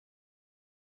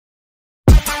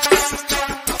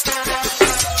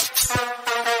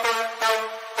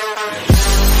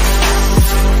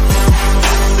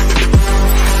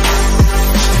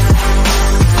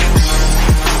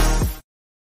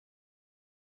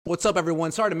What's up,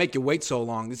 everyone? Sorry to make you wait so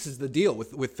long. This is the deal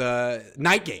with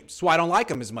night games. That's why I don't like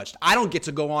them as much. I don't get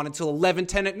to go on until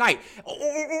 11:10 at night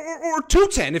or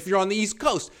 2:10 if you're on the East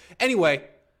Coast. Anyway,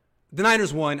 the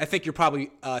Niners won. I think you're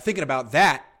probably thinking about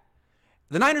that.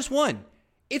 The Niners won.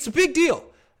 It's a big deal.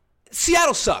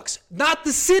 Seattle sucks. Not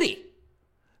the city.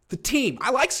 The team.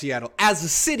 I like Seattle as a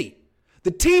city.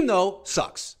 The team, though,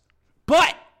 sucks.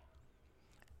 But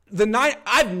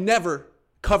I've never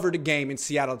covered a game in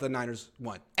Seattle that the Niners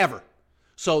won, ever.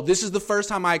 So this is the first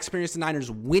time I experienced the Niners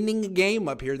winning a game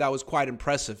up here. That was quite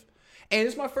impressive. And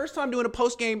it's my first time doing a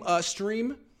post-game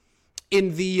stream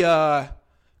in the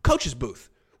coach's booth,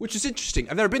 which is interesting.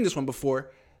 I've never been this one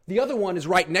before. The other one is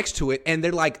right next to it, and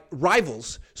they're like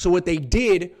rivals. So what they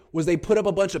did was they put up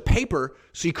a bunch of paper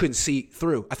so you couldn't see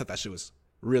through. I thought that shit was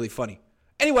really funny.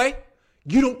 Anyway,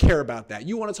 you don't care about that.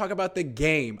 You want to talk about the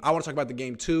game. I want to talk about the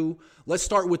game too. Let's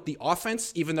start with the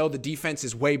offense, even though the defense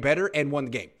is way better and won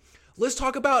the game. Let's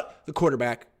talk about the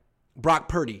quarterback, Brock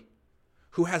Purdy,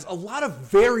 who has a lot of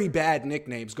very bad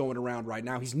nicknames going around right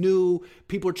now. He's new.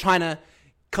 People are trying to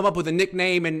come up with a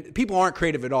nickname, and people aren't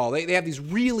creative at all. They have these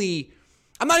really,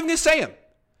 I'm not even going to say them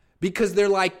because they're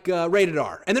like rated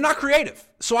R, and they're not creative,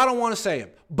 so I don't want to say them.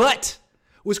 But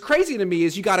what's crazy to me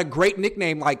is you got a great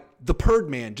nickname like the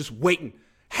Purdman just waiting,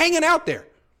 hanging out there.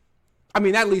 I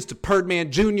mean, that leads to Purdman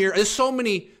Jr. There's so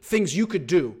many things you could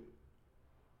do.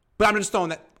 But I'm just throwing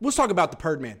that. Let's talk about the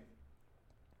Purdman.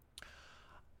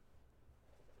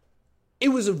 It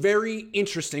was a very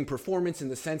interesting performance in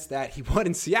the sense that he won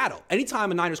in Seattle.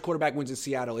 Anytime a Niners quarterback wins in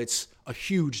Seattle, it's a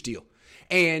huge deal.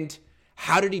 And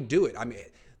how did he do it? I mean,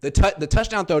 the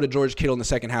touchdown throw to George Kittle in the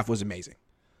second half was amazing.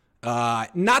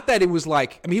 Not that it was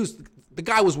like, I mean, the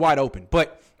guy was wide open,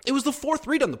 but it was the fourth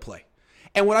read on the play.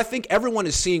 And what I think everyone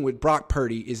is seeing with Brock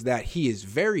Purdy is that he is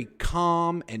very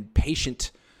calm and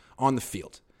patient on the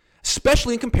field,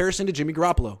 especially in comparison to Jimmy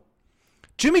Garoppolo.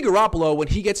 Jimmy Garoppolo,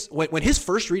 when his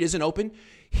first read isn't open,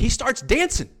 he starts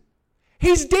dancing.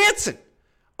 He's dancing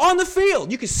on the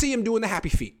field. You can see him doing the happy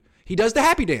feet. He does the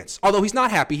happy dance. Although he's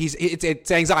not happy,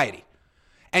 it's anxiety.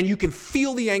 And you can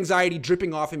feel the anxiety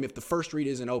dripping off him if the first read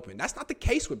isn't open. That's not the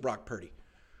case with Brock Purdy.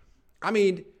 I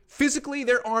mean, physically,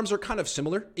 their arms are kind of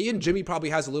similar. Even Jimmy probably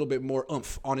has a little bit more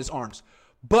oomph on his arms,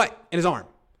 in his arm.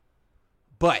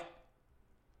 But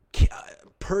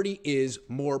Purdy is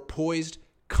more poised,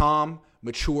 calm,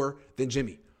 mature than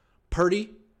Jimmy.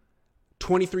 Purdy,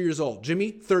 23 years old.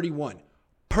 Jimmy, 31.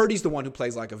 Purdy's the one who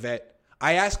plays like a vet.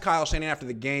 I asked Kyle Shanahan after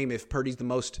the game if Purdy's the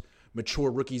most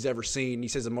mature rookie he's ever seen. He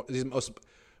says he's the most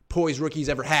poised rookie he's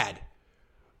ever had.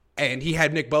 And he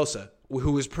had Nick Bosa,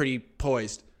 who was pretty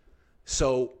poised.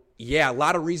 So, yeah, a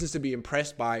lot of reasons to be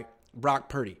impressed by Brock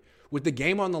Purdy. With the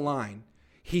game on the line,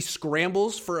 he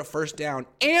scrambles for a first down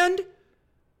and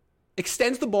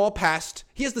extends the ball past.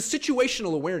 He has the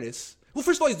situational awareness. Well,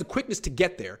 first of all, he has the quickness to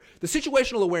get there, the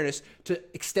situational awareness to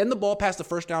extend the ball past the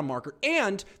first down marker,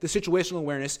 and the situational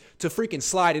awareness to freaking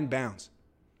slide in bounds.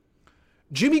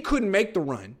 Jimmy couldn't make the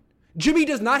run. Jimmy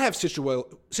does not have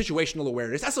situational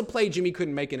awareness. That's a play Jimmy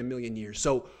couldn't make in a million years.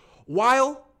 So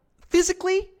while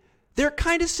physically they're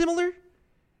kind of similar,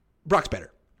 Brock's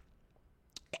better.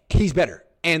 He's better.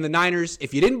 And the Niners,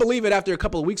 if you didn't believe it after a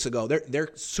couple of weeks ago, their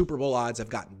Super Bowl odds have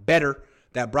gotten better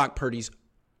that Brock Purdy's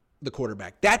the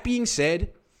quarterback. That being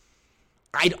said,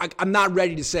 I'm not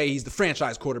ready to say he's the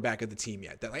franchise quarterback of the team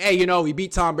yet. That, like, hey, he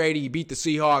beat Tom Brady, he beat the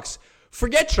Seahawks.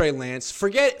 Forget Trey Lance.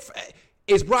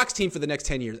 Is Brock's team for the next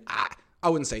 10 years. I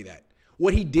wouldn't say that.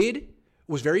 What he did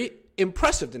was very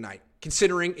impressive tonight,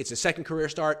 considering it's his second career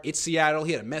start. It's Seattle.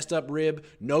 He had a messed up rib.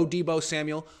 No Deebo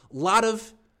Samuel. A lot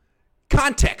of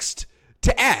context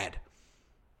to add.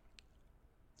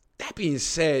 That being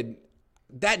said,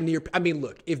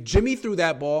 look, if Jimmy threw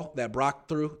that ball that Brock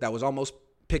threw that was almost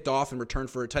picked off and returned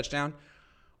for a touchdown,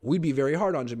 we'd be very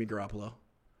hard on Jimmy Garoppolo.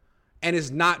 And it's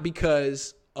not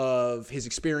because of his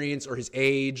experience or his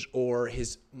age or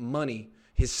his money,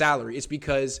 his salary. It's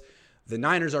because the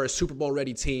Niners are a Super Bowl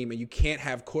ready team and you can't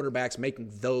have quarterbacks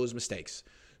making those mistakes.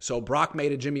 So Brock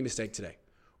made a Jimmy mistake today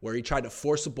where he tried to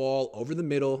force the ball over the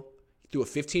middle. He threw a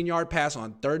 15-yard pass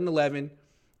on 3rd and 11.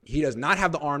 He does not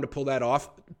have the arm to pull that off.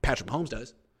 Patrick Mahomes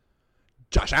does.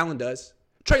 Josh Allen does.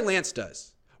 Trey Lance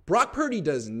does. Brock Purdy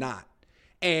does not.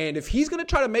 And if he's going to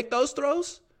try to make those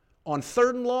throws on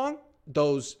 3rd and long,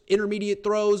 those intermediate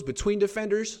throws between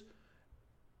defenders,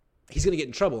 he's going to get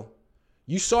in trouble.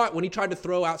 You saw it when he tried to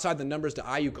throw outside the numbers to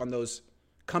Ayuk on those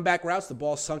Comeback routes, the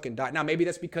ball sunk and died. Now, maybe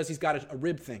that's because he's got a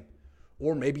rib thing.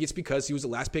 Or maybe it's because he was the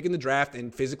last pick in the draft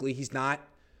and physically he's not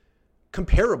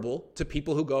comparable to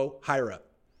people who go higher up.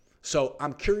 So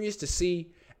I'm curious to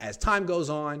see, as time goes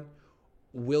on,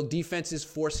 will defenses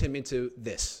force him into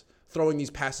this, throwing these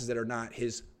passes that are not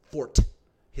his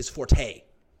forte.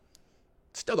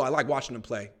 Still, though, I like watching him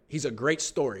play. He's a great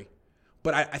story.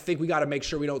 But I think we got to make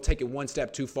sure we don't take it one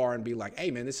step too far and be like,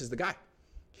 hey, man, this is the guy.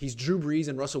 He's Drew Brees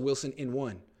and Russell Wilson in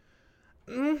one.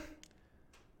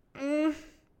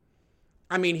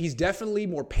 I mean, he's definitely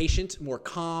more patient, more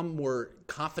calm, more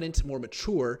confident, more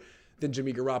mature than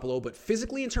Jimmy Garoppolo. But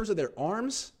physically, in terms of their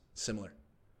arms, similar.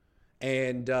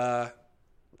 And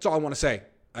that's all I want to say.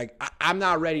 I'm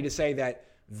not ready to say that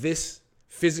this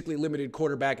physically limited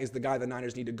quarterback is the guy the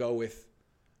Niners need to go with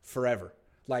forever.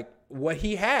 Like, what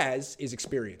he has is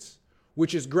experience,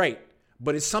 which is great,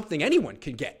 but it's something anyone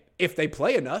can get if they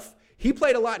play enough. He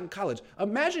played a lot in college.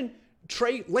 Imagine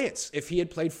Trey Lance if he had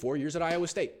played 4 years at Iowa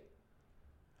State.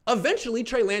 Eventually,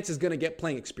 Trey Lance is going to get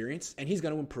playing experience, and he's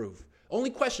going to improve.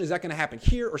 Only question, is that going to happen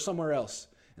here or somewhere else?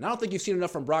 And I don't think you've seen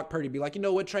enough from Brock Purdy to be like, you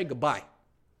know what, Trey, goodbye.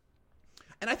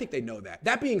 And I think they know that.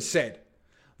 That being said,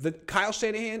 the Kyle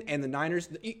Shanahan and the Niners,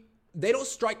 they don't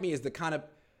strike me as the kind of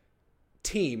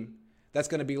team that's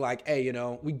going to be like, hey,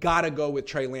 we got to go with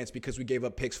Trey Lance because we gave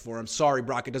up picks for him. Sorry,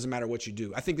 Brock, it doesn't matter what you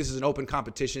do. I think this is an open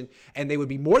competition, and they would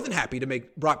be more than happy to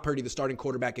make Brock Purdy the starting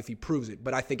quarterback if he proves it.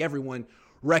 But I think everyone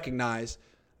recognizes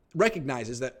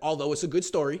that although it's a good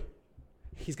story,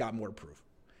 he's got more to prove.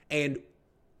 And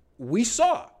we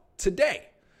saw today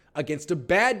against a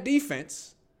bad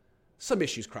defense, some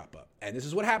issues crop up. And this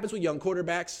is what happens with young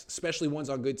quarterbacks, especially ones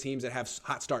on good teams that have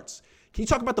hot starts. Can you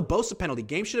talk about the Bosa penalty?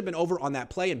 Game should have been over on that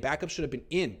play and backup should have been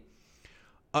in.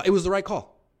 It was the right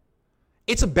call.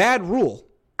 It's a bad rule.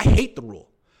 I hate the rule.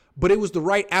 But it was the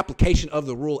right application of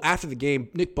the rule. After the game,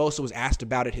 Nick Bosa was asked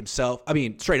about it himself. I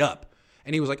mean, straight up.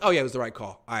 And he was like, oh, yeah, it was the right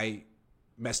call. I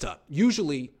messed up.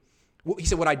 Usually, he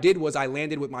said what I did was I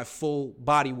landed with my full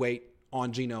body weight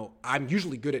on Geno. I'm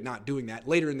usually good at not doing that.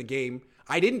 Later in the game,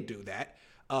 I didn't do that.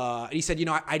 He said,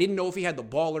 I didn't know if he had the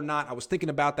ball or not. I was thinking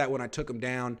about that when I took him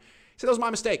down. He said that was my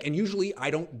mistake. And usually I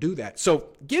don't do that. So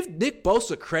give Nick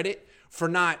Bosa credit for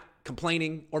not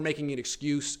complaining or making an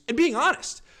excuse and being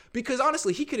honest. Because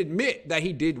honestly, he could admit that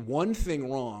he did one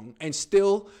thing wrong and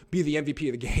still be the MVP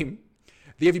of the game,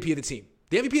 the MVP of the team,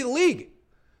 the MVP of the league.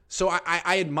 So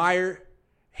I admire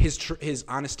his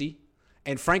honesty.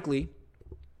 And frankly,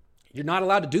 you're not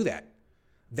allowed to do that.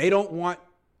 They don't want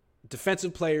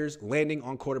defensive players landing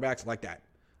on quarterbacks like that.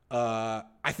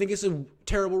 I think it's a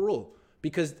terrible rule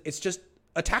because it's just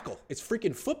a tackle. It's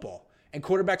freaking football. And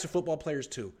quarterbacks are football players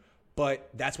too. But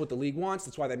that's what the league wants.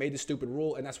 That's why they made the stupid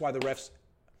rule. And that's why the refs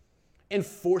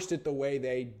enforced it the way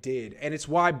they did. And it's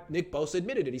why Nick Bosa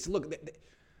admitted it. He said, look,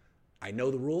 I know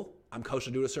the rule. I'm coached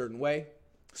to do it a certain way.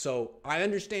 So I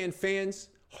understand fans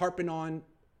harping on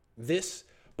this.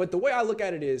 But the way I look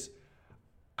at it is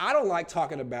I don't like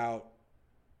talking about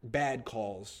bad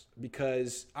calls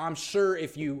because I'm sure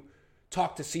if you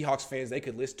talk to Seahawks fans, they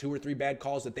could list 2 or 3 bad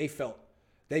calls that they felt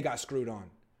they got screwed on.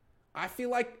 I feel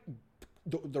like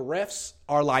the refs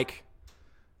are like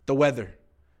the weather.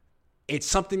 It's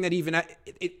something that even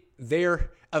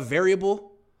they're a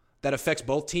variable that affects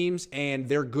both teams, and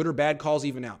their good or bad calls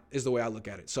even out is the way I look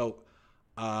at it. So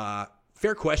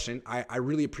fair question. I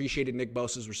really appreciated Nick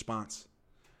Bosa's response.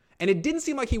 And it didn't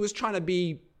seem like he was trying to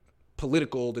be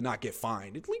political to not get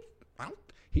fined.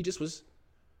 He just was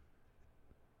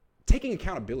taking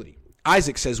accountability.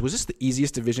 Isaac says, was this the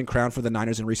easiest division crown for the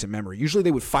Niners in recent memory? Usually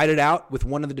they would fight it out with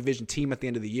one of the division team at the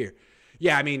end of the year.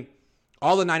 Yeah, I mean,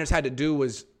 all the Niners had to do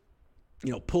was,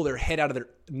 pull their head out of their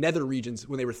nether regions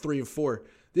when they were 3-4.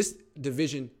 This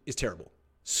division is terrible.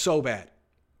 So bad.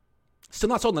 Still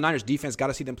not sold on the Niners defense. Got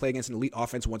to see them play against an elite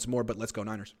offense once more, but let's go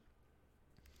Niners.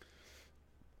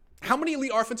 How many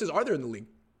elite offenses are there in the league?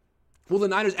 Will the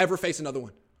Niners ever face another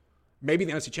one? Maybe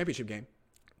the NFC Championship game.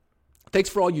 Thanks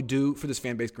for all you do for this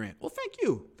fan base, Grant. Well, thank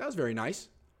you. That was very nice.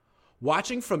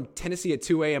 Watching from Tennessee at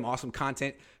 2 a.m. Awesome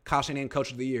content. Kyle Shanahan,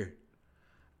 Coach of the Year.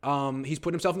 He's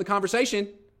putting himself in the conversation.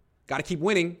 Got to keep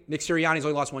winning. Nick Sirianni's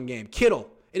only lost 1 game. Kittle.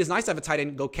 It is nice to have a tight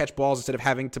end go catch balls instead of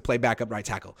having to play backup right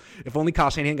tackle. If only Kyle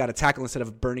Shanahan got a tackle instead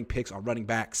of burning picks on running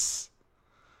backs.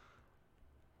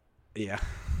 Yeah.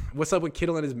 What's up with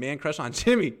Kittle and his man crush on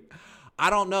Jimmy? I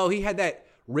don't know. He had that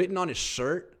written on his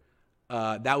shirt.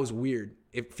 That was weird.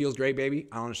 It feels great, baby.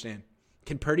 I don't understand.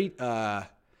 Can Purdy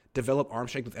develop arm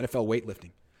strength with NFL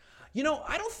weightlifting?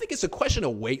 I don't think it's a question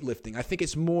of weightlifting. I think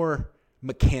it's more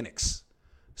mechanics.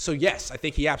 So, yes, I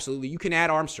think you can add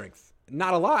arm strength.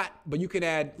 Not a lot, but you can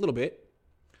add a little bit.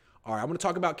 All right, I'm going to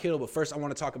talk about Kittle, but first I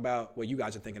want to talk about what you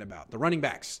guys are thinking about. The running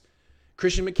backs,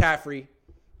 Christian McCaffrey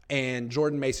and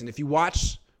Jordan Mason. If you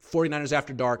watch 49ers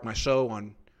After Dark, my show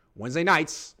on Wednesday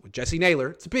nights with Jesse Naylor,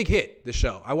 it's a big hit, this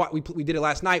show. We did it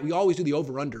last night. We always do the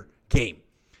over-under game.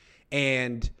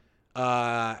 And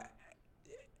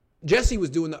Jesse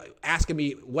was asking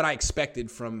me what I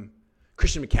expected from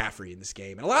Christian McCaffrey in this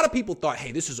game. And a lot of people thought,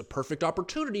 hey, this is a perfect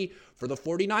opportunity for the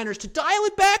 49ers to dial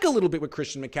it back a little bit with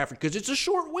Christian McCaffrey because it's a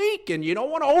short week and you don't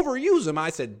want to overuse him.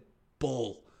 I said,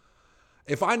 bull.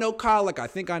 If I know Kyle like I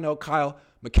think I know Kyle,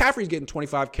 McCaffrey's getting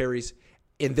 25 carries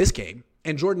in this game,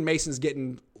 and Jordan Mason's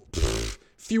getting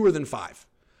fewer than 5.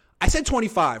 I said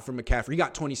 25 for McCaffrey. He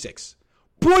got 26.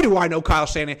 Boy, do I know Kyle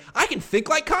Shanahan. I can think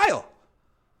like Kyle.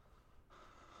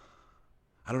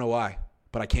 I don't know why,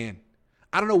 but I can.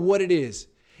 I don't know what it is.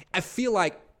 I feel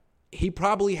like he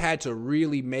probably had to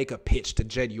really make a pitch to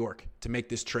Jed York to make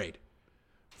this trade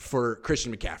for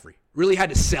Christian McCaffrey. Really had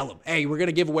to sell him. Hey, we're going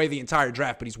to give away the entire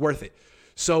draft, but he's worth it.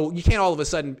 So you can't all of a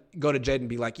sudden go to Jed and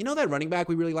be like, you know that running back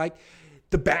we really like?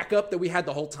 The backup that we had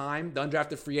the whole time, the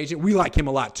undrafted free agent, we like him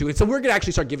a lot too. And so we're going to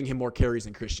actually start giving him more carries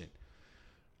than Christian.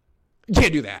 You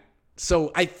can't do that.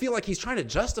 So I feel like he's trying to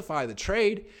justify the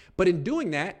trade, but in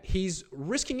doing that, he's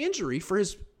risking injury for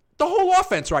the whole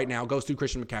offense right now goes through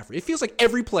Christian McCaffrey. It feels like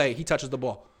every play he touches the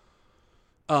ball.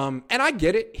 And I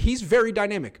get it. He's very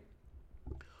dynamic.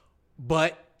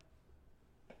 But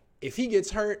if he gets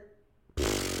hurt,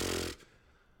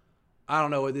 I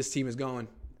don't know where this team is going.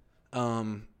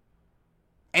 And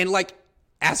like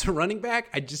as a running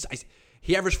back,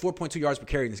 he averaged 4.2 yards per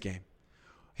carry in this game.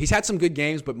 He's had some good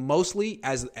games, but mostly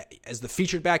as the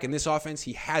featured back in this offense,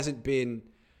 he hasn't been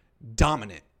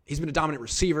dominant. He's been a dominant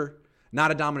receiver, not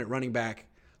a dominant running back.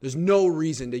 There's no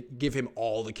reason to give him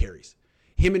all the carries.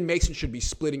 Him and Mason should be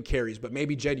splitting carries, but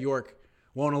maybe Jed York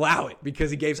won't allow it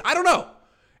because I don't know.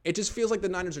 It just feels like the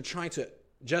Niners are trying to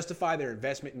justify their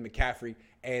investment in McCaffrey,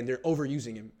 and they're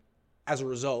overusing him as a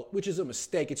result, which is a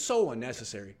mistake. It's so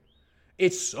unnecessary.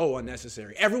 It's so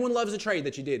unnecessary. Everyone loves the trade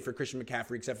that you did for Christian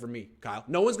McCaffrey except for me, Kyle.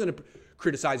 No one's going to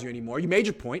criticize you anymore. You made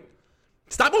your point.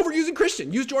 Stop overusing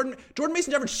Christian. Use Jordan. Jordan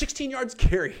Mason averaged 16 yards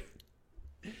carry.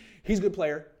 He's a good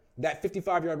player. That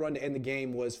 55-yard run to end the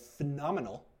game was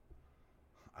phenomenal.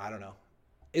 I don't know.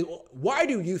 Why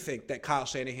do you think that Kyle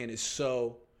Shanahan is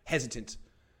so hesitant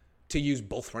to use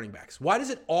both running backs? Why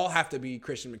does it all have to be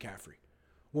Christian McCaffrey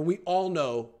when we all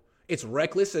know it's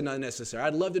reckless and unnecessary?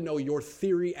 I'd love to know your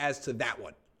theory as to that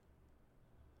one.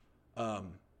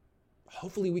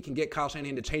 Hopefully we can get Kyle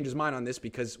Shanahan to change his mind on this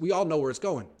because we all know where it's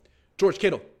going. George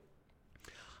Kittle.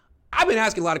 I've been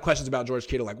asking a lot of questions about George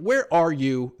Kittle. Like, where are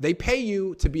you? They pay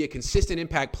you to be a consistent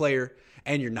impact player,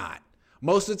 and you're not.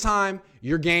 Most of the time,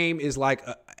 your game is like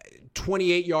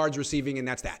 28 yards receiving, and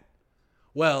that's that.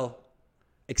 Well,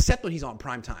 except when he's on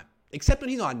prime time. Except when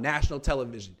he's on national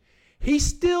television. He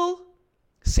still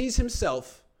sees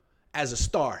himself as a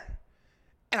star.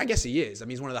 And I guess he is. I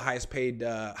mean, he's one of the highest paid,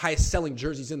 highest selling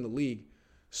jerseys in the league.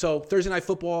 So Thursday Night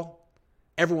Football,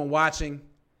 everyone watching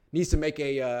needs to make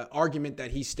a argument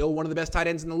that he's still one of the best tight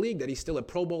ends in the league, that he's still a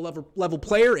Pro Bowl level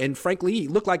player. And frankly, he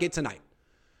looked like it tonight.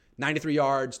 93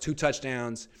 yards, 2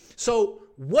 touchdowns. So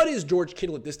what is George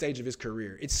Kittle at this stage of his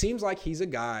career? It seems like he's a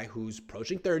guy who's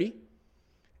approaching 30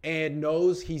 and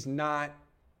knows he's not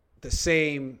the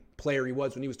same player he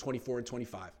was when he was 24 and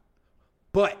 25.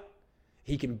 But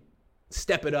he can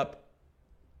step it up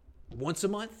once a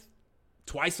month,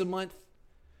 twice a month.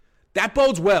 That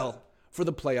bodes well for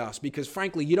the playoffs because,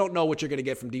 frankly, you don't know what you're going to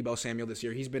get from Deebo Samuel this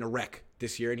year. He's been a wreck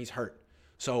this year, and he's hurt.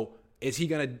 So is he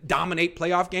going to dominate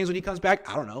playoff games when he comes back?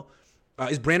 I don't know.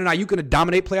 Is Brandon Ayuk going to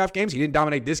dominate playoff games? He didn't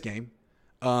dominate this game.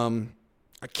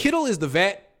 Kittle is the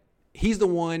vet. He's the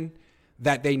one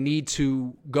that they need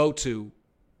to go to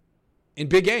in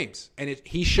big games. And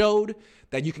he showed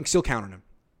that you can still count on him.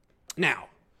 Now,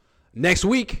 next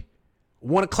week,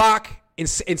 1 o'clock in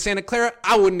Santa Clara,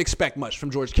 I wouldn't expect much from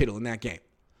George Kittle in that game.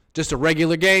 Just a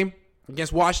regular game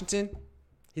against Washington.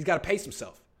 He's got to pace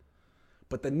himself.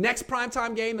 But the next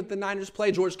primetime game that the Niners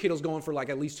play, George Kittle's going for like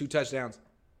at least 2 touchdowns.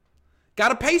 Got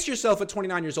to pace yourself at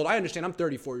 29 years old. I understand. I'm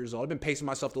 34 years old. I've been pacing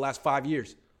myself the last 5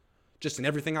 years. Just in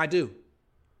everything I do.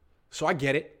 So I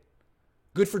get it.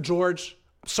 Good for George.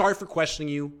 I'm sorry for questioning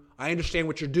you. I understand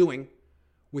what you're doing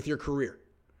with your career.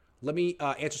 Let me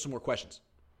answer some more questions.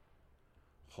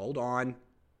 Hold on.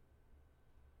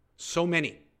 So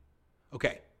many.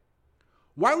 Okay.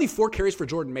 Why only 4 carries for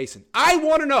Jordan Mason? I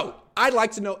want to know. I'd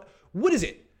like to know. What is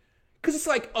it? Because it's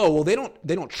like, oh, well, they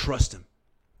don't trust him.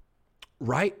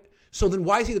 Right? So then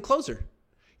why is he the closer?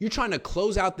 You're trying to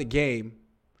close out the game,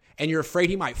 and you're afraid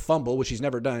he might fumble, which he's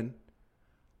never done.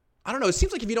 I don't know. It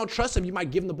seems like if you don't trust him, you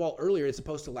might give him the ball earlier as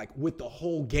opposed to like with the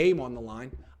whole game on the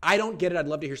line. I don't get it. I'd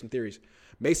love to hear some theories.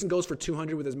 Mason goes for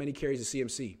 200 with as many carries as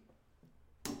CMC.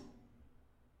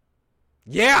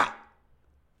 Yeah.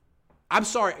 I'm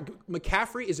sorry.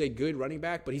 McCaffrey is a good running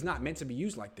back, but he's not meant to be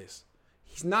used like this.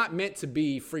 He's not meant to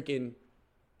be freaking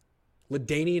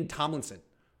LaDainian Tomlinson.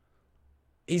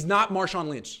 He's not Marshawn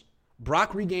Lynch.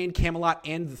 Brock regained Camelot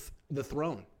and the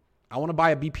throne. I want to buy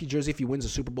a BP jersey if he wins the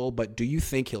Super Bowl, but do you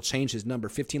think he'll change his number?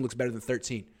 15 looks better than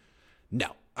 13.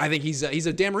 No. I think he's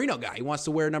a Dan Marino guy. He wants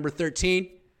to wear number 13.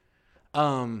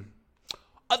 Another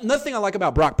thing I like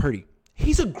about Brock Purdy,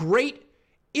 he's a great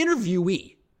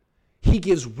interviewee. He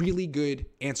gives really good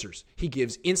answers. He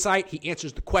gives insight. He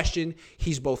answers the question.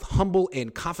 He's both humble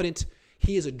and confident.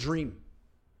 He is a dream.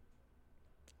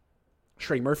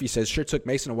 Shrey Murphy says, sure took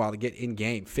Mason a while to get in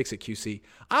game. Fix it, QC.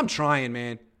 I'm trying,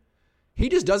 man. He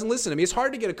just doesn't listen to me. It's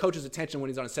hard to get a coach's attention when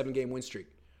he's on a 7-game win streak.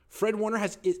 Fred Warner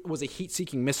was a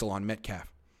heat-seeking missile on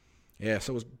Metcalf. Yeah,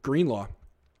 so was Greenlaw.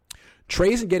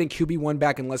 Trey isn't getting QB1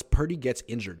 back unless Purdy gets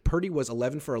injured. Purdy was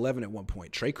 11 for 11 at one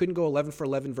point. Trey couldn't go 11 for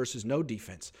 11 versus no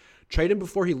defense. Trade him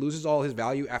before he loses all his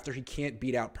value after he can't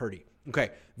beat out Purdy.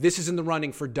 Okay, this is in the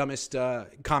running for dumbest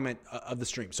comment of the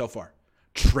stream so far.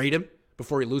 Trade him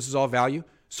before he loses all value.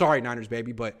 Sorry, Niners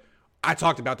baby, but I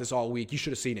talked about this all week. You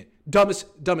should have seen it. Dumbest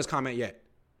comment yet.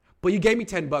 But you gave me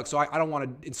 $10, so I don't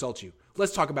want to insult you.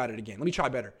 Let's talk about it again. Let me try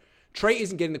better. Trey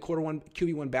isn't getting the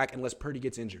QB1 back unless Purdy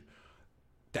gets injured.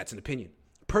 That's an opinion.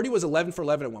 Purdy was 11 for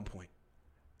 11 at one point.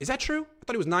 Is that true? I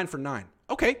thought he was 9 for 9.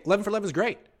 Okay, 11 for 11 is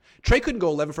great. Trey couldn't go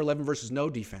 11 for 11 versus no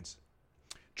defense.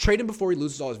 Trade him before he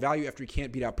loses all his value after he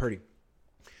can't beat out Purdy.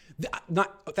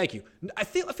 Thank you. I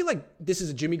feel like this is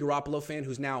a Jimmy Garoppolo fan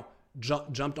who's now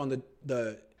jumped on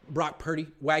the Brock Purdy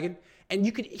wagon. And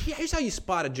here's how you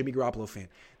spot a Jimmy Garoppolo fan.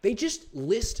 They just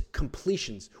list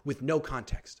completions with no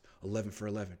context. 11 for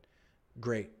 11.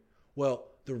 Great. Well,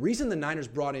 the reason the Niners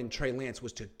brought in Trey Lance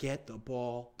was to get the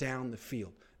ball down the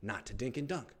field, not to dink and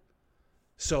dunk.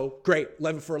 So, great,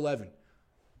 11 for 11.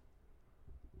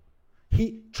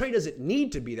 Trey doesn't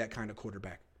need to be that kind of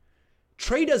quarterback.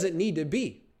 Trey doesn't need to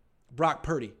be Brock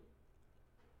Purdy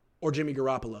or Jimmy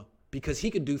Garoppolo because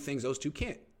he can do things those two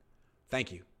can't.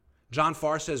 Thank you. John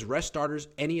Farr says rest starters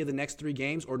any of the next 3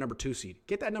 games or number 2 seed.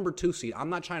 Get that number 2 seed. I'm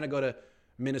not trying to go to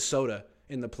Minnesota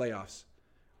in the playoffs.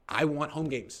 I want home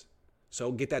games. So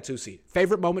get that 2 seed.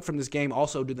 Favorite moment from this game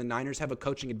also, do the Niners have a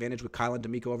coaching advantage with Kyle and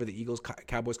D'Amico over the Eagles,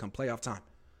 Cowboys come playoff time?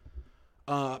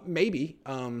 Maybe.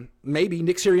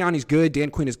 Nick Sirianni's good. Dan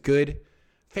Quinn is good.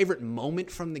 Favorite moment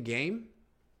from the game?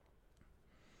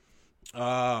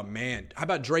 Oh, man. How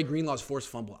about Dre Greenlaw's forced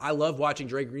fumble? I love watching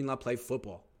Dre Greenlaw play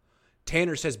football.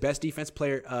 Tanner says best defense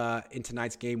player in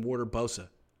tonight's game, Ward or Bosa.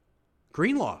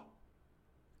 Greenlaw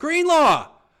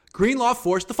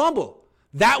forced the fumble.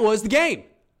 That was the game.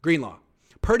 Greenlaw.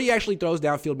 Purdy actually throws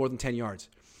downfield more than 10 yards.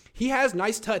 He has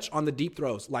nice touch on the deep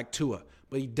throws like Tua,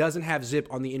 but he doesn't have zip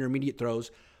on the intermediate throws.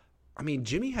 I mean,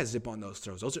 Jimmy has zip on those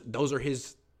throws. Those are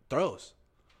his throws.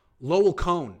 Lowell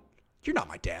Cohn. You're not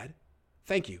my dad.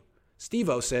 Thank you.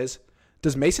 Steve-O says,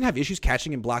 does Mason have issues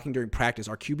catching and blocking during practice?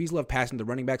 Our QBs love passing to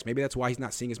running backs. Maybe that's why he's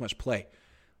not seeing as much play.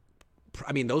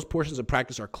 I mean, those portions of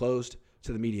practice are closed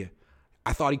to the media.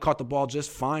 I thought he caught the ball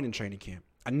just fine in training camp.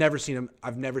 I've never seen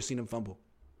him fumble.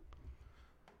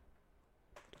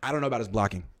 I don't know about his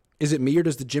blocking. Is it me or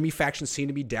does the Jimmy faction seem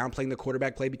to be downplaying the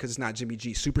quarterback play because it's not Jimmy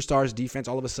G? Superstars, defense,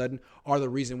 all of a sudden are the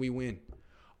reason we win.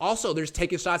 Also, there's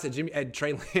taking shots at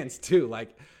Trey Lance too.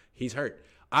 Like, he's hurt.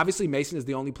 Obviously, Mason is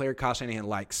the only player Kyle Shanahan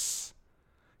likes.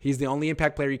 He's the only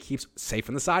impact player he keeps safe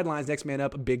on the sidelines. Next man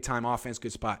up, a big-time offense,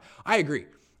 good spot. I agree.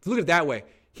 Look at it that way.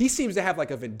 He seems to have like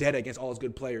a vendetta against all his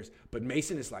good players. But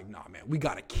Mason is like, nah, man, we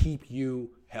got to keep you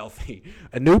healthy.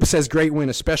 Anoop says, great win,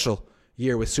 a special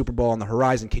year with Super Bowl on the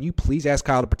horizon. Can you please ask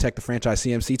Kyle to protect the franchise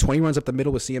CMC? 20 runs up the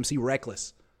middle with CMC,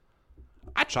 reckless.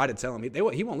 I tried to tell him.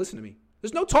 He won't listen to me.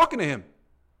 There's no talking to him.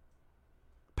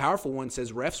 Powerful One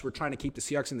says, refs were trying to keep the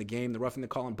Seahawks in the game. The roughing the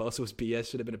call on Bosa was BS.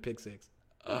 Should have been a pick six.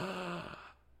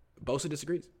 Bosa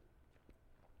disagrees.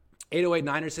 808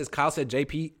 Niners says, Kyle said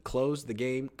JP closed the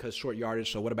game because short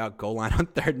yardage. So what about goal line on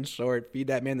 3rd and short? Feed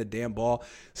that man the damn ball.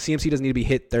 CMC doesn't need to be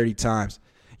hit 30 times.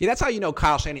 Yeah, that's how you know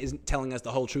Kyle Shanahan isn't telling us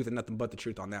the whole truth and nothing but the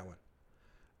truth on that one.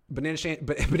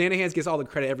 Banana Hands gets all the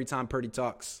credit every time Purdy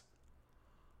talks.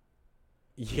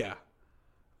 Yeah.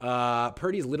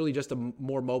 Purdy is literally just a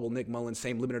more mobile Nick Mullins,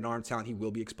 same limited arm talent. He will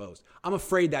be exposed. I'm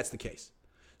afraid that's the case.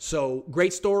 So,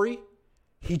 great story.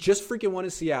 He just freaking won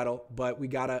in Seattle, but we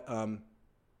got to...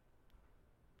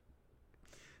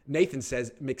 Nathan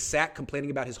says, McSack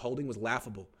complaining about his holding was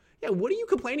laughable. Yeah, what are you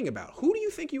complaining about? Who do you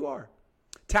think you are?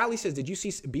 Tally says, did you see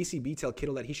BCB tell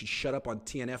Kittle that he should shut up on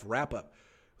TNF wrap-up?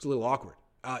 It was a little awkward.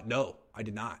 No, I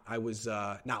did not. I was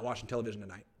not watching television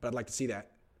tonight, but I'd like to see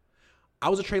that. I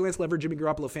was a Trey Lance lover, Jimmy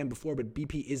Garoppolo fan before, but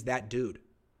BP is that dude.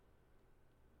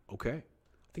 Okay.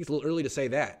 I think it's a little early to say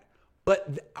that.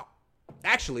 But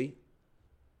actually,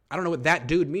 I don't know what that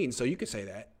dude means, so you could say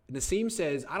that. Nassim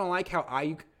says, I don't like how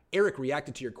Eric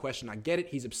reacted to your question. I get it.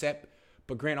 He's upset.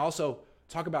 But Grant, also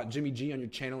talk about Jimmy G on your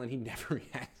channel, and he never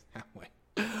reacts that way.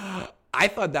 I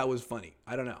thought that was funny.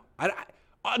 I don't know.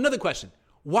 Another question.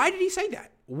 Why did he say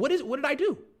that? What did I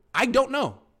do? I don't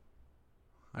know.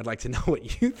 I'd like to know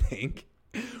what you think.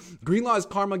 Greenlaw is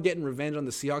karma getting revenge on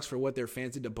the Seahawks for what their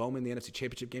fans did to Bowman in the NFC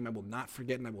Championship game. I will not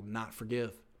forget and I will not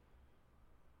forgive.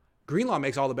 Greenlaw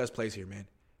makes all the best plays here, man.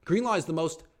 Greenlaw is the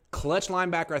most clutch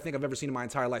linebacker I think I've ever seen in my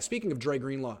entire life. Speaking of Dre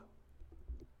Greenlaw,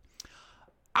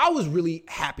 I was really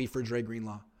happy for Dre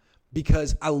Greenlaw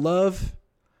because I love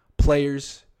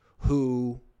players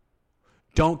who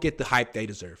don't get the hype they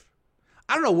deserve.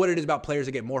 I don't know what it is about players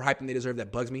that get more hype than they deserve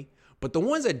that bugs me, but the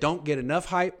ones that don't get enough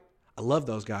hype, I love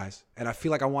those guys, and I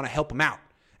feel like I want to help them out,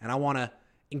 and I want to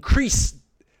increase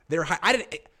their hype. I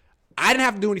didn't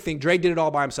have to do anything. Dre did it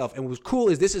all by himself, and what was cool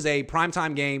is this is a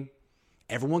primetime game.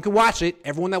 Everyone can watch it.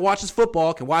 Everyone that watches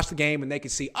football can watch the game, and they can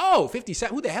see,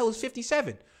 57. Who the hell is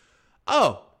 57?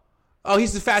 Oh,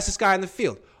 he's the fastest guy in the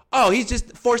field. Oh, he's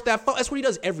just forced that. That's what he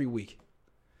does every week.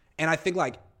 And I think,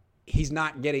 like, he's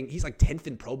like 10th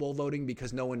in Pro Bowl voting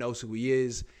because no one knows who he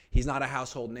is. He's not a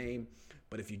household name.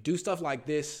 But if you do stuff like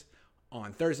this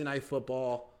on Thursday Night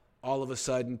Football, all of a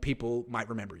sudden people might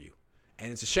remember you.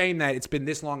 And it's a shame that it's been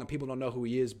this long and people don't know who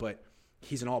he is, but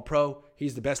he's an all-pro.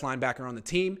 He's the best linebacker on the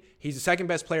team. He's the second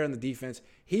best player on the defense.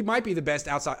 He might be the best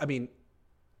off-ball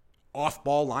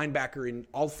linebacker in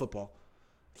all of football.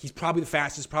 He's probably the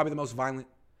fastest, probably the most violent.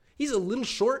 He's a little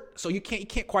short, so you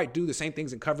can't quite do the same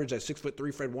things in coverage as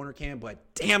 6'3" Fred Warner can, but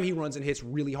damn, he runs and hits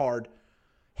really hard.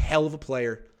 Hell of a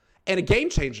player. And a game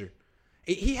changer.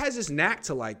 He has this knack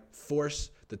to, like,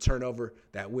 force the turnover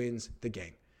that wins the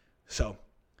game. So,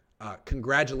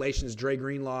 congratulations, Dre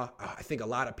Greenlaw. I think a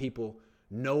lot of people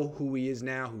know who he is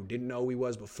now who didn't know who he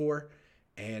was before.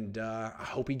 And I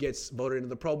hope he gets voted into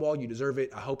the Pro Bowl. You deserve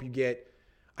it. I hope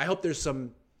there's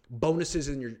some bonuses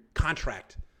in your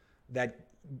contract that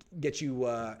get you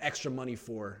extra money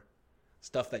for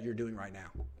stuff that you're doing right now.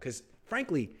 Because,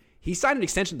 frankly, he signed an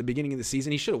extension at the beginning of the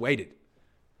season. He should have waited.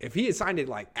 If he had signed it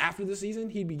like after the season,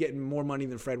 he'd be getting more money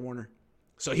than Fred Warner.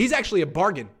 So he's actually a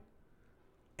bargain.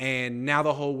 And now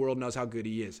the whole world knows how good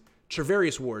he is.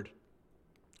 Travarius Ward,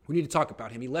 we need to talk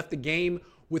about him. He left the game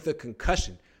with a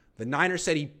concussion. The Niners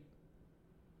said he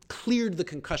cleared the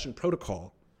concussion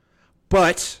protocol,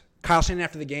 but Kyle Shanahan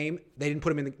after the game, they didn't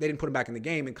put him back in the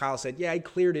game, and Kyle said, yeah, he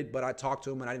cleared it, but I talked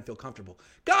to him and I didn't feel comfortable.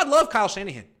 God love Kyle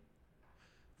Shanahan.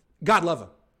 God love him.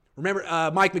 Remember,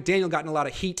 Mike McDaniel got in a lot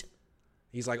of heat.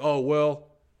 He's like, oh, well,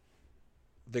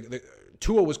 the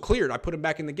Tua was cleared. I put him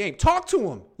back in the game. Talk to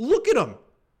him. Look at him.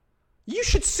 You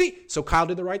should see. So Kyle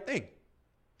did the right thing.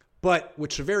 But with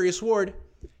Travarius Ward,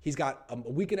 he's got a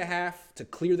week and a half to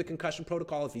clear the concussion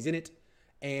protocol if he's in it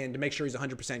and to make sure he's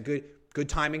 100% good. Good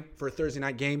timing for a Thursday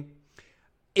night game.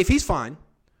 If he's fine,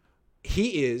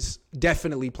 he is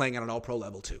definitely playing at an all-pro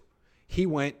level too. He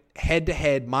went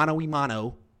head-to-head,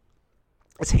 mano-y-mano,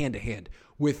 it's hand-to-hand,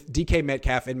 with DK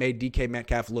Metcalf and made DK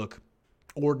Metcalf look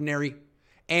ordinary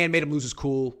and made him lose his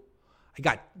cool. He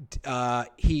got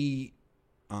DK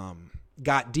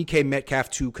Metcalf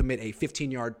to commit a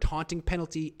 15-yard taunting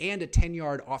penalty and a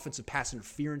 10-yard offensive pass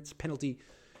interference penalty.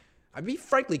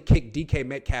 Frankly, kicked DK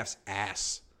Metcalf's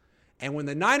ass. And when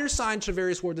the Niners signed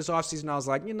Travarius Ward this offseason, I was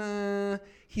like,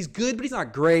 he's good, but he's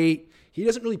not great. He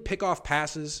doesn't really pick off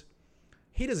passes.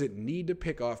 He doesn't need to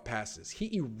pick off passes.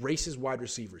 He erases wide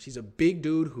receivers. He's a big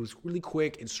dude who's really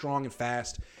quick and strong and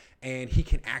fast, and he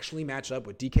can actually match up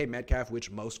with DK Metcalf,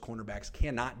 which most cornerbacks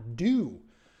cannot do.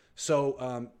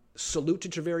 So salute to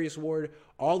Travarius Ward.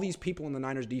 All these people in the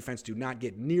Niners defense do not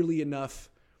get nearly enough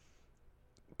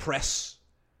press,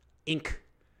 ink,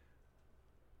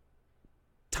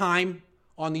 time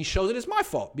on these shows. It is my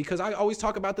fault because I always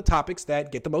talk about the topics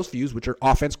that get the most views, which are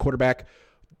offense, quarterback,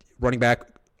 running back,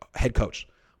 head coach.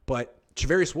 But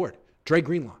Travarius Ward, Dre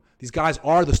Greenlaw, these guys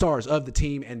are the stars of the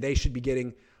team, and they should be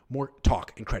getting more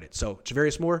talk and credit. So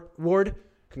Travarius Ward,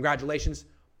 congratulations.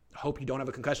 I hope you don't have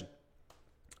a concussion.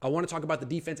 I want to talk about the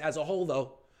defense as a whole,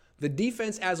 though. The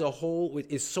defense as a whole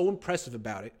is so impressive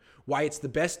about it. Why it's the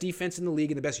best defense in the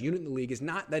league and the best unit in the league is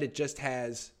not that it just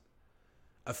has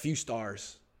a few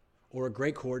stars or a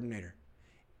great coordinator.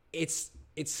 It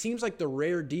seems like the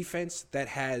rare defense that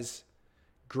has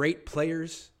great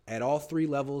players at all three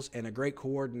levels and a great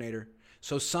coordinator.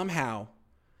 So somehow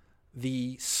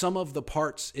the sum of the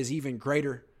parts is even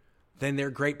greater than their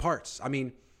great parts. I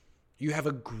mean, you have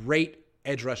a great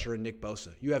edge rusher in Nick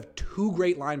Bosa. You have two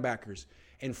great linebackers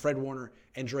in Fred Warner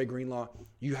and Dre Greenlaw.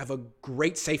 You have a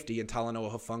great safety in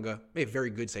Talanoa Hufanga, a very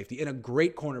good safety, and a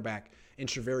great cornerback in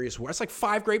Trevarius Ward. That's like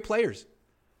five great players.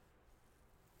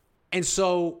 And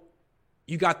so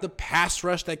you got the pass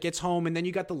rush that gets home, and then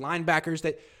you got the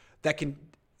linebackers that can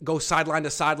go sideline to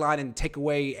sideline and take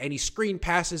away any screen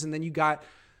passes, and then you got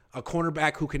a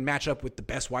cornerback who can match up with the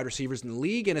best wide receivers in the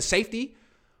league, and a safety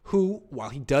who, while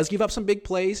he does give up some big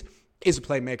plays, is a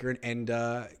playmaker and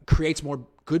creates more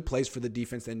good plays for the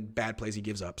defense than bad plays he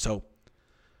gives up. So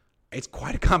it's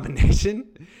quite a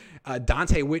combination.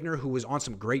 Dante Whitner, who was on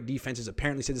some great defenses,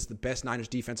 apparently said this is the best Niners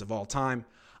defense of all time.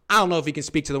 I don't know if he can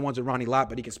speak to the ones with Ronnie Lott,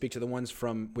 but he can speak to the ones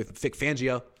with Vic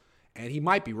Fangio, and he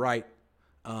might be right.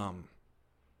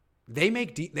 They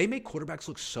make quarterbacks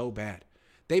look so bad.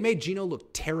 They made Geno look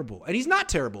terrible, and he's not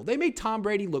terrible. They made Tom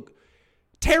Brady look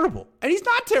terrible, and he's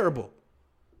not terrible.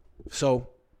 So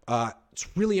it's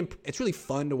really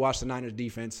fun to watch the Niners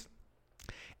defense,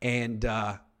 and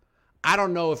I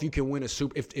don't know if you can win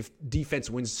if defense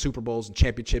wins Super Bowls and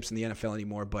championships in the NFL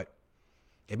anymore, but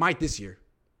it might this year,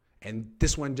 and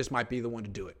this one just might be the one to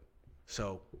do it.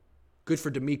 So good for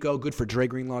D'Amico, good for Dre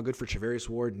Greenlaw, good for Trevarius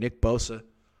Ward, Nick Bosa,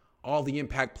 all the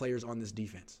impact players on this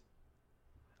defense.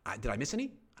 Did I miss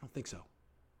any? I don't think so.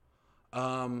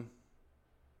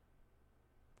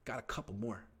 Got a couple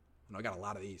more. No, I got a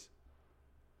lot of these.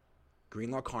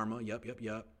 Greenlaw Karma. Yep.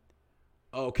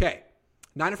 Okay.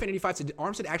 Niner fan 85 said, did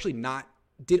Armstead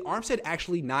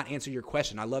actually not answer your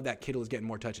question? I love that Kittle is getting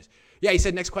more touches. Yeah, he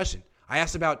said next question. I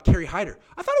asked about Kerry Hyder.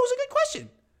 I thought it was a good question.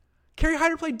 Kerry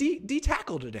Hyder played D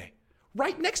tackle today,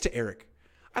 right next to Eric.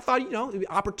 I thought, the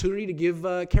opportunity to give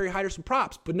Kerry Hyder some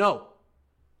props, but no.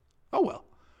 Oh, well.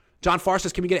 John Farr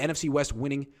says, can we get an NFC West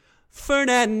winning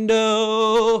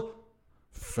Fernando?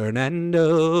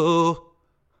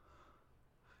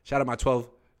 Shout out my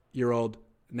 12-year-old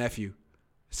nephew,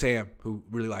 Sam, who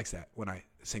really likes that when I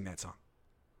sing that song.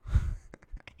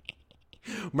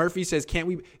 Murphy says,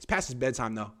 it's past his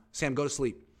bedtime, though. Sam, go to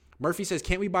sleep. Murphy says,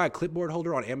 can't we buy a clipboard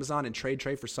holder on Amazon and trade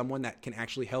Trey for someone that can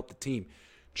actually help the team?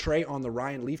 Trey on the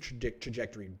Ryan Leaf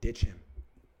trajectory. Ditch him.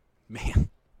 Man.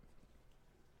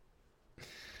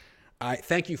 I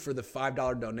thank you for the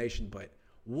 $5 donation, but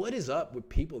what is up with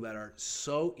people that are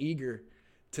so eager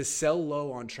to sell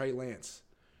low on Trey Lance?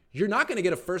 You're not going to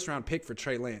get a first-round pick for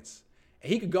Trey Lance.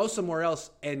 He could go somewhere else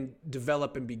and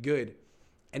develop and be good,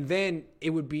 and then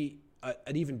it would be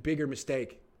an even bigger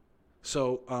mistake.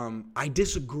 So I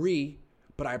disagree,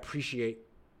 but I appreciate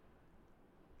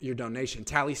your donation.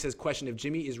 Tally says, question, if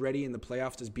Jimmy is ready in the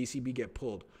playoffs, does BCB get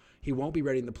pulled? He won't be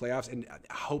ready in the playoffs, and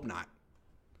I hope not.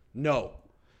 No.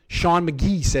 Sean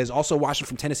McGee says, also watching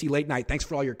from Tennessee late night. Thanks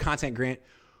for all your content, Grant.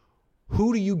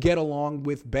 Who do you get along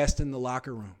with best in the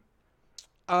locker room?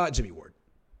 Jimmy Ward.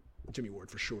 Jimmy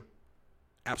Ward for sure.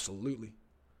 Absolutely.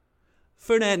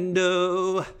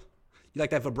 Fernando. You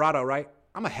like that vibrato, right?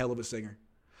 I'm a hell of a singer.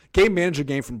 Game manager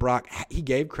game from Brock. He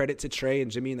gave credit to Trey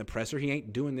and Jimmy in the presser. He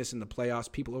ain't doing this in the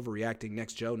playoffs. People overreacting.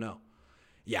 Next, Joe, no.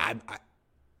 Yeah,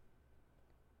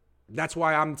 that's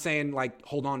why I'm saying,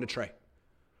 hold on to Trey.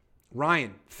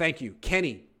 Ryan, thank you.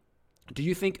 Kenny, do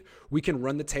you think we can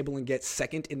run the table and get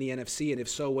second in the NFC? And if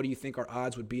so, what do you think our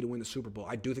odds would be to win the Super Bowl?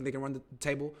 I do think they can run the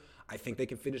table. I think they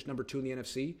can finish number 2 in the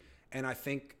NFC. And I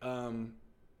think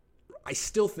I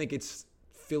still think it's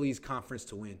Philly's conference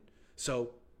to win.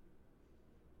 So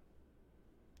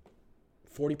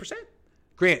 40%.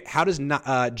 Grant, how does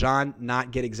John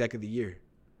not get exec of the year?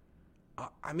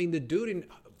 The dude in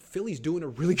Philly's doing a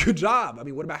really good job.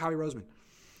 What about Howie Roseman?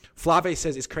 Flave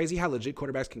says, it's crazy how legit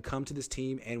quarterbacks can come to this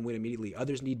team and win immediately.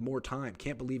 Others need more time.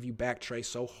 Can't believe you backed Trey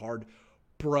so hard,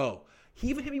 bro. He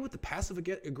even hit me with the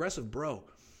passive-aggressive bro.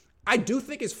 I do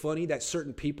think it's funny that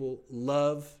certain people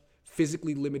love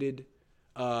physically limited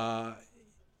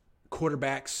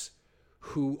quarterbacks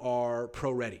who are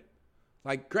pro-ready.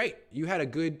 Great. You had a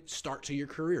good start to your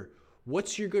career.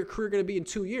 What's your good career going to be in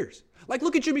 2 years?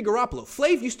 Look at Jimmy Garoppolo.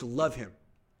 Flav used to love him.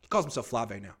 He calls himself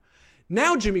Flave now.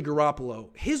 Now Jimmy Garoppolo,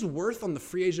 his worth on the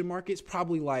free agent market is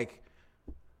probably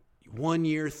 1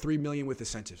 year, $3 million with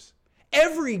incentives.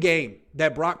 Every game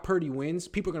that Brock Purdy wins,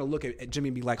 people are going to look at Jimmy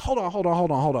and be like, hold on.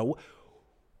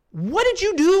 What did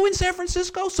you do in San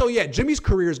Francisco? So, yeah, Jimmy's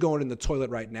career is going in the toilet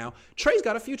right now. Trey's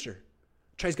got a future.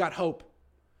 Trey's got hope.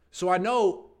 So I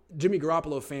know Jimmy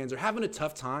Garoppolo fans are having a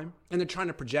tough time, and they're trying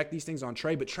to project these things on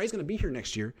Trey, but Trey's going to be here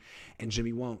next year, and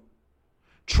Jimmy won't.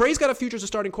 Trey's got a future as a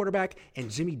starting quarterback, and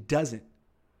Jimmy doesn't.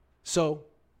 So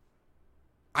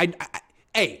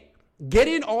Hey, get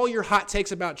in all your hot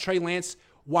takes about Trey Lance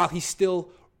while he's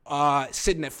still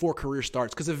sitting at 4 career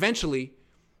starts, because eventually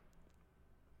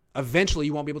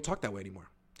you won't be able to talk that way anymore.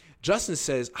 Justin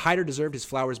says, Hyder deserved his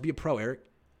flowers. Be a pro, Eric.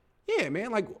 Yeah,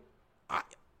 man. Like,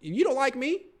 you don't like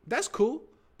me. That's cool.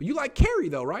 But you like Kerry,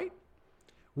 though, right?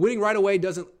 Winning right away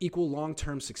doesn't equal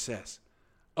long-term success.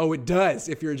 Oh, it does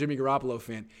if you're a Jimmy Garoppolo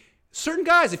fan. Certain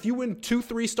guys, if you win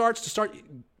 2-3 starts to start,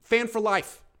 fan for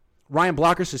life. Ryan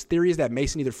Blocker says, theory is that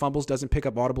Mason either fumbles, doesn't pick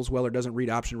up audibles well, or doesn't read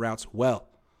option routes well.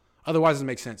 Otherwise, it doesn't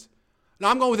make sense. No,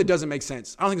 I'm going with it doesn't make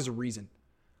sense. I don't think there's a reason.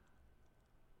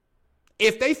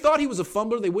 If they thought he was a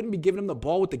fumbler, they wouldn't be giving him the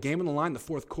ball with the game on the line in the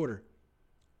fourth quarter.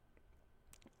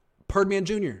 Perdman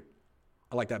Jr.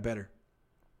 I like that better.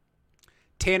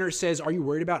 Tanner says, are you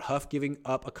worried about Huff giving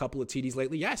up a couple of TDs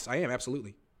lately? Yes, I am,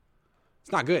 absolutely.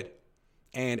 It's not good.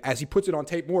 And as he puts it on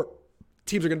tape more,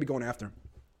 teams are going to be going after him.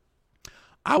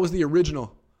 I was the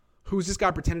original. Who's this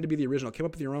guy pretending to be the original? Came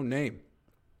up with your own name.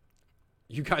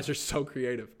 You guys are so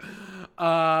creative.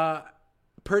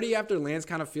 Purdy after Lance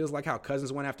kind of feels like how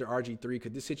Cousins went after RG3.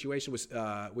 Could this situation was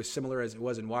similar as it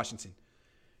was in Washington?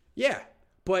 Yeah,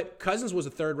 but Cousins was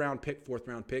a 3rd-round pick,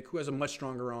 4th-round pick, who has a much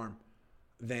stronger arm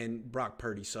than Brock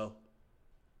Purdy. So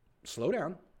slow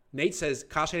down. Nate says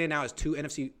Kyle Shanahan now has 2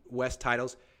 NFC West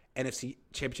titles, NFC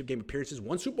Championship game appearances,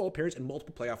 1 Super Bowl appearance, and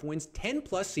multiple playoff wins,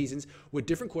 10-plus seasons with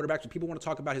different quarterbacks. And people want to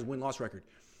talk about his win-loss record.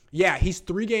 Yeah, he's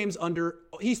 3 games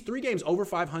over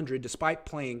 500 despite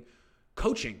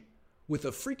coaching with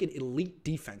a freaking elite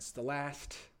defense the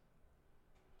last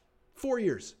 4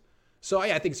 years. So,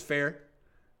 yeah, I think it's fair.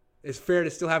 It's fair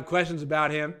to still have questions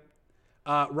about him.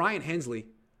 Ryan Hensley,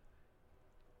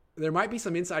 there might be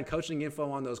some inside coaching info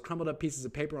on those crumbled up pieces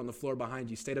of paper on the floor behind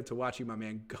you. Stayed up to watch you, my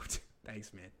man.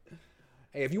 Thanks, man.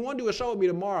 Hey, if you want to do a show with me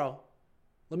tomorrow,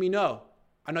 let me know.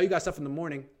 I know you got stuff in the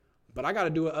morning, but I got to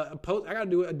do a post. I got to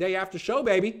do a day after show,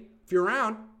 baby. If you're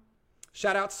around.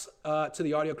 Shout outs to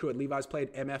the audio crew at Levi's.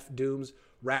 Played MF Doom's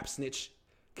Rap Snitch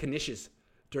Knishes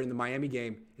during the Miami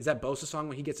game. Is that Bosa's song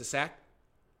when he gets a sack?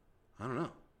 I don't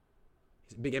know.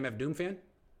 He's a big MF Doom fan.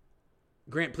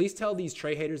 Grant, please tell these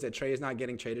Trey haters that Trey is not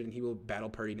getting traded and he will battle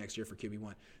Purdy next year for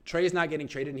QB1. Trey is not getting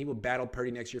traded and he will battle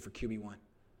Purdy next year for QB1.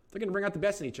 They're going to bring out the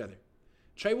best in each other.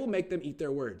 Trey will make them eat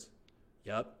their words.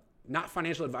 Yup. Not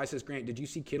financial advice, says Grant. Did you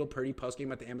see Kittle Purdy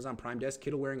postgame at the Amazon Prime desk?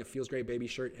 Kittle wearing a Feels Great baby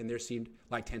shirt and there seemed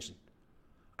like tension.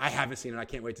 I haven't seen it. I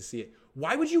can't wait to see it.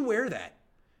 Why would you wear that?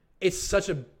 It's so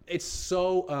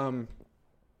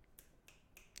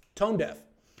tone deaf.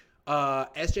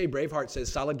 SJ Braveheart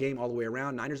says, solid game all the way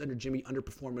around. Niners under Jimmy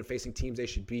underperformed when facing teams they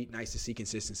should beat. Nice to see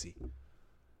consistency.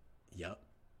 Yep.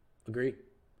 Agree.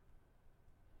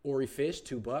 Ori Fish,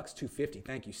 $2, $2.50.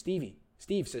 Thank you.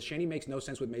 Steve says, Shanny makes no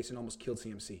sense with Mason, almost killed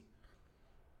CMC.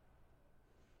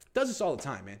 Does this all the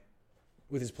time, man,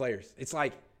 with his players. It's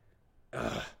like,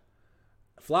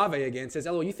 Flave again says,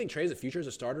 LO, you think Trey has a future as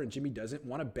a starter and Jimmy doesn't?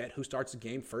 Want to bet who starts the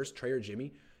game first, Trey or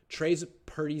Jimmy? Trey's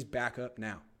Purdy's backup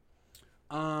now.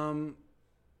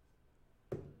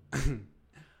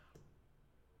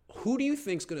 Who do you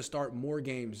think's going to start more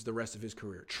games the rest of his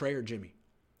career, Trey or Jimmy?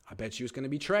 I bet you it's going to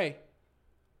be Trey.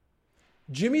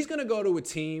 Jimmy's going to go to a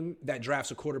team that drafts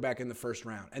a quarterback in the first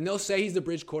round. And they'll say he's the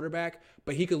bridge quarterback,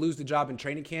 but he could lose the job in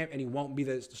training camp and he won't be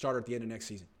the starter at the end of next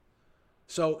season.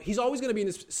 So he's always going to be in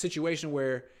this situation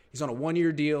where he's on a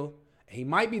 1-year deal. He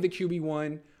might be the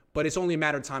QB1, but it's only a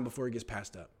matter of time before he gets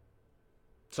passed up.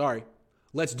 Sorry.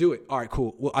 Let's do it. All right,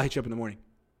 cool. Well, I'll hit you up in the morning.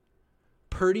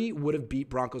 Purdy would have beat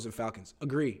Broncos and Falcons.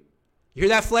 Agree. You hear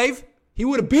that, Flav? He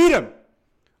would have beat him.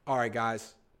 All right,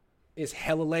 guys. It's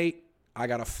hella late. I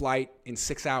got a flight in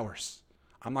 6 hours.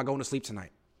 I'm not going to sleep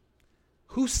tonight.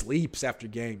 Who sleeps after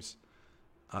games?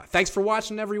 Thanks for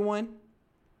watching, everyone.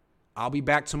 I'll be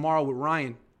back tomorrow with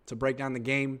Ryan to break down the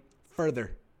game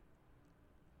further.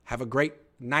 Have a great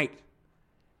night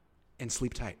and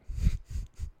sleep tight.